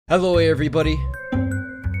Hello, everybody.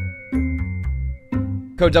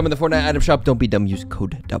 Code DUMB in the Fortnite item shop. Don't be dumb. Use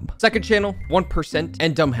code DUMB. Second channel, 1%,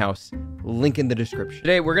 and Dumb House. Link in the description.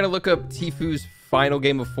 Today, we're going to look up Tfue's final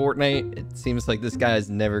game of Fortnite. It seems like this guy is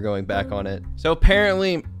never going back on it. So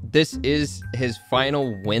apparently, this is his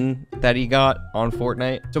final win that he got on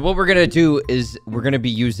Fortnite. So what we're going to do is we're going to be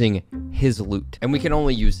using his loot. And we can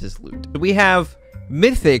only use his loot. So we have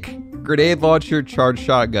Mythic grenade launcher, charge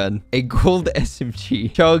shotgun, a gold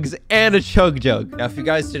SMG, chugs, and a chug jug. Now, if you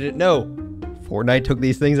guys didn't know, Fortnite took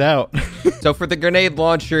these things out. So for the grenade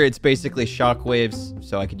launcher, it's basically shockwaves.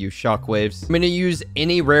 So I could use shockwaves. I'm going to use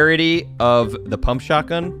any rarity of the pump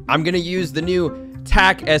shotgun. I'm going to use the new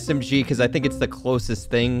TAC SMG because I think it's the closest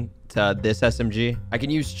thing to this SMG. I can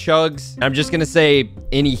use chugs. I'm just going to say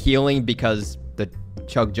any healing because the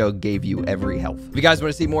chug jug gave you every health. If you guys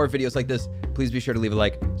want to see more videos like this, please be sure to leave a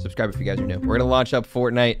like, subscribe if you guys are new. We're going to launch up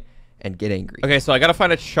Fortnite and get angry. Okay, so I gotta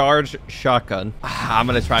find a charge shotgun. I'm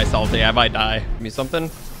gonna try salty. I might die. Give me something.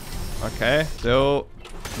 Okay, still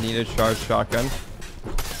need a charge shotgun.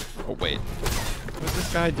 Oh, wait. What's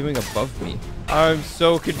this guy doing above me? I'm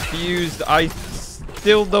so confused. I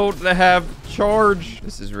still don't have charge.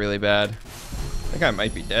 This is really bad. I think I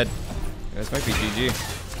might be dead. This might be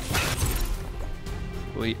GG.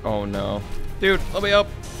 Wait, oh no. Dude, let me up.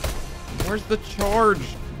 Where's the charge?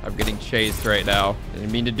 I'm getting chased right now. I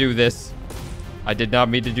didn't mean to do this. I did not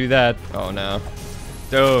mean to do that. Oh, no.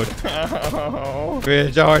 Dude. Oh.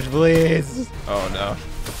 Charge, please. Oh, no.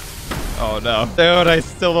 Oh, no. Dude, I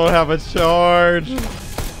still don't have a charge.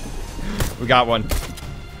 We got one.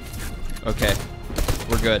 Okay.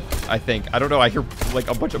 We're good, I think. I don't know. I hear, like,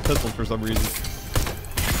 a bunch of pistols for some reason.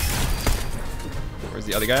 Where's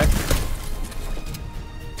the other guy?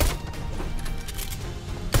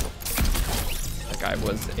 I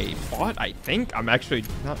was a bot, I think. I'm actually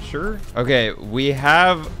not sure. Okay, we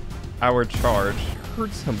have our charge.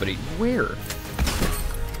 Heard somebody. Where?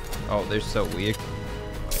 Oh, they're so weak.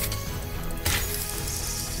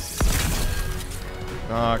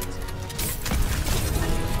 Knocked.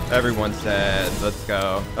 Everyone's dead. Let's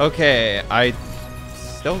go. Okay, I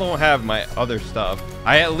still don't have my other stuff.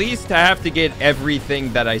 I at least have to get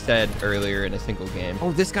everything that I said earlier in a single game.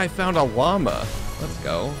 Oh, this guy found a llama. Let's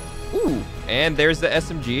go. Ooh, and there's the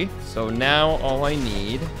SMG. So now all I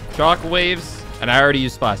need, shockwaves, and I already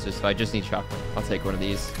used splashes, so I just need shockwave. I'll take one of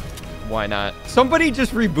these. Why not? Somebody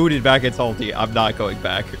just rebooted back at Salty. I'm not going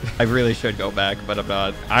back. I really should go back, but I'm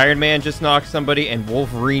not. Iron Man just knocked somebody, and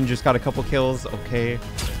Wolverine just got a couple kills. Okay,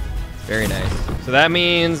 very nice. So that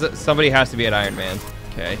means somebody has to be at Iron Man.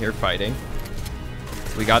 Okay, here fighting.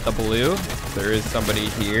 We got the blue. There is somebody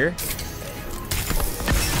here.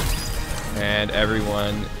 And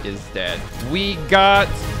everyone is dead. We got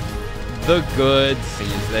the goods.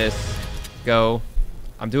 Use this. Go.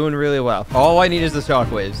 I'm doing really well. All I need is the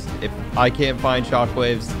shockwaves. If I can't find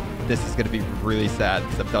shockwaves, this is going to be really sad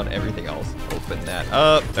because I've done everything else. Open that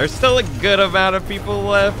up. There's still a good amount of people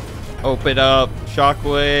left. Open up.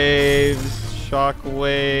 Shockwaves.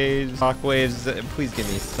 Shockwaves. Shockwaves. Please give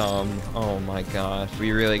me some. Oh my gosh.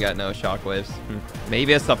 We really got no shockwaves.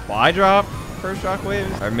 Maybe a supply drop for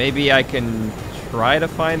shockwaves, or maybe I can try to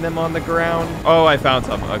find them on the ground. Oh, I found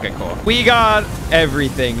some. Okay, cool. We got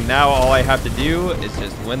everything. Now all I have to do is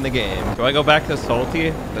just win the game. Do I go back to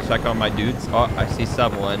Salty to check on my dudes? Oh, I see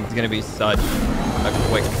someone. It's gonna be such a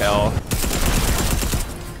quick kill.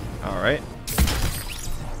 All right.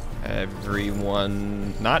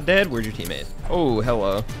 Everyone not dead? Where's your teammate? Oh,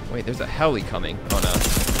 hello. Wait, there's a heli coming. Oh no.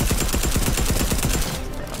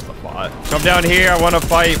 Come down here. I want to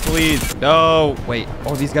fight, please. No. Wait.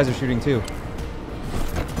 Oh, these guys are shooting too.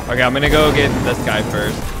 Okay, I'm going to go get this guy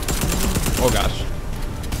first. Oh, gosh.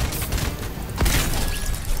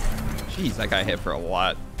 Jeez, that guy hit for a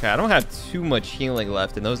lot. Okay, I don't have too much healing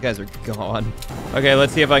left, and those guys are gone. Okay,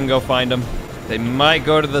 let's see if I can go find them. They might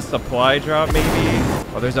go to the supply drop, maybe.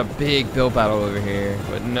 Oh, there's a big build battle over here.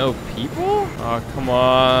 But no people? Oh, come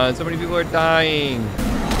on. So many people are dying.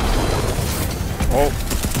 Oh.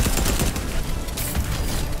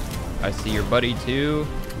 I see your buddy too.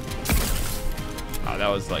 Oh, that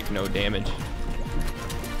was like no damage.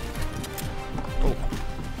 Oh,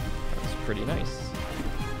 that's pretty nice.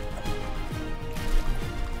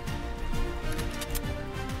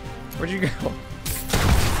 Where'd you go?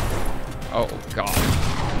 Oh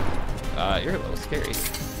god. You're a little scary.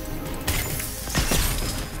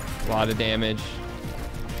 A lot of damage.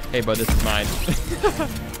 Hey, bud, this is mine.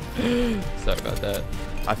 Sorry about that.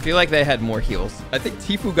 I feel like they had more heals. I think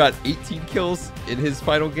Tfue got 18 kills in his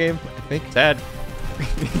final game. I think. Sad.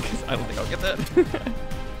 Because I don't think I'll get that.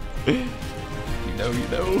 You know, you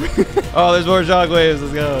know. Oh, there's more shockwaves.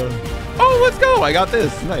 Let's go. Oh, let's go. I got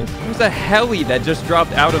this. Nice. There's a heli that just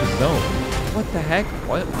dropped out of zone. What the heck?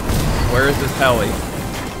 What? Where is this heli?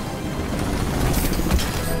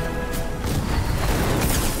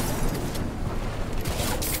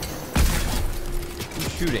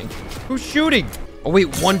 Who's shooting? Who's shooting? Oh,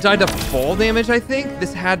 wait. One died to fall damage, I think?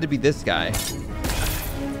 This had to be this guy.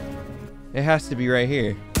 It has to be right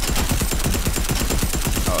here.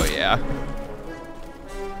 Oh, yeah.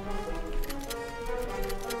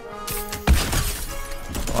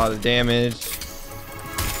 A lot of damage.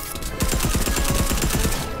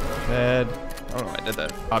 Dead. I don't know why I did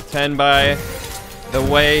that. Top 10 by the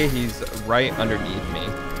way. He's right underneath me. A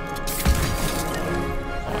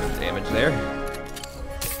lot of damage there.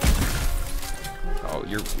 Oh,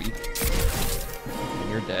 you're weak. And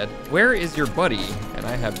you're dead. Where is your buddy? And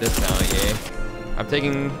I have this now, yay. I'm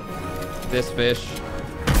taking this fish.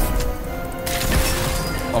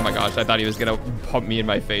 Oh my gosh, I thought he was gonna pump me in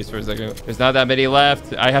my face for a second. There's not that many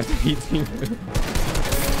left. I have to eat Tfue.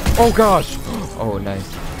 Oh gosh. Oh, nice.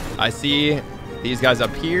 I see these guys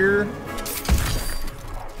up here.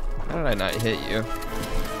 How did I not hit you?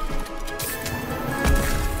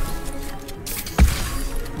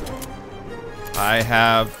 I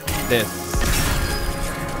have this.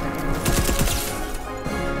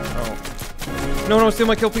 Oh. No, steal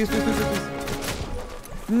my kill, please, please, please, please.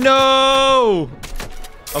 No!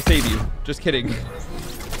 I'll save you. Just kidding.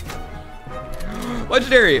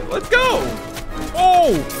 Legendary. Let's go.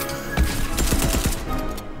 Oh!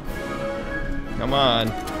 Come on.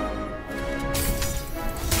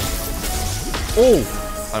 Oh!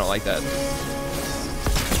 I don't like that.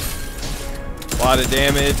 A lot of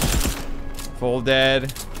damage. Full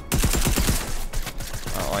dead.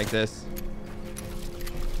 I don't like this.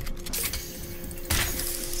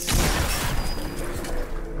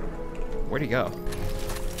 Where'd he go?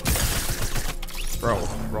 Bro,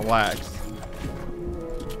 relax.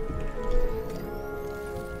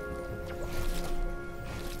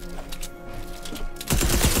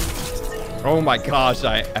 Oh my gosh,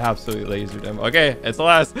 I absolutely lasered him. Okay, it's the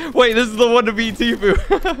last. Wait, this is the one to beat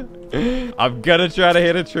Tfue. I'm gonna try to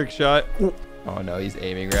hit a trick shot. Oh no, he's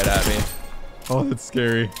aiming right at me. Oh, that's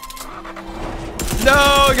scary.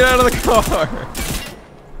 No, get out of the car.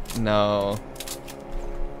 No.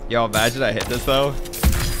 Yo, imagine I hit this though.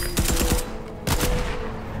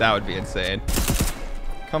 That would be insane.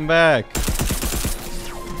 Come back.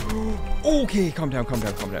 Okay, calm down, calm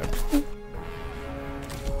down, calm down.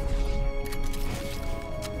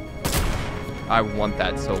 I want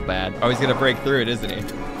that so bad. Oh, he's gonna break through it, isn't he?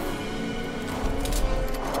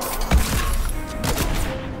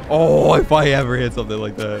 Oh, if I ever hit something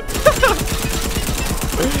like that.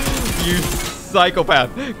 You psychopath.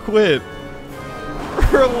 Quit.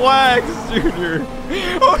 Relax, Junior.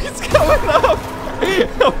 Oh, he's coming up.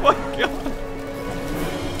 Oh my god.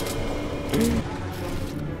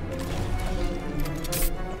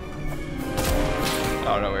 I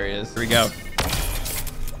don't know where he is. Here we go.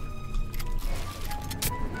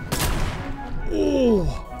 Oh,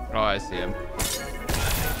 I see him.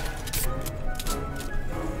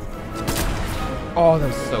 Oh, that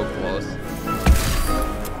was so close.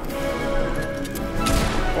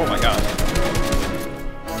 Oh my gosh.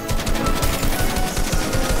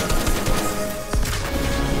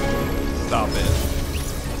 Stop it.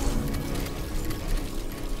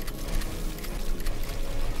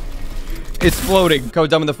 It's floating. Code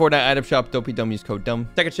dumb in the Fortnite item shop. Don't be dumb. Use code dumb.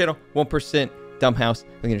 Second channel, 1% dumb house.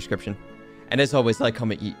 Link in the description. And as always, like,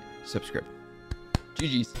 comment, eat, subscribe.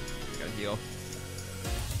 GG's. Got a deal.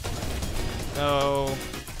 No.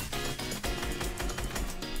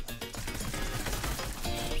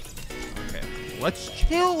 Okay. Let's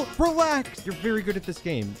chill. Relax. You're very good at this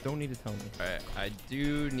game. Don't need to tell me. All right. I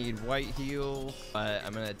do need white heals, but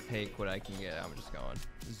I'm going to take what I can get. I'm just going.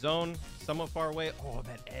 Zone somewhat far away. Oh,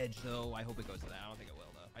 that edge, though. I hope it goes to that. I don't think it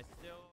will, though. I still...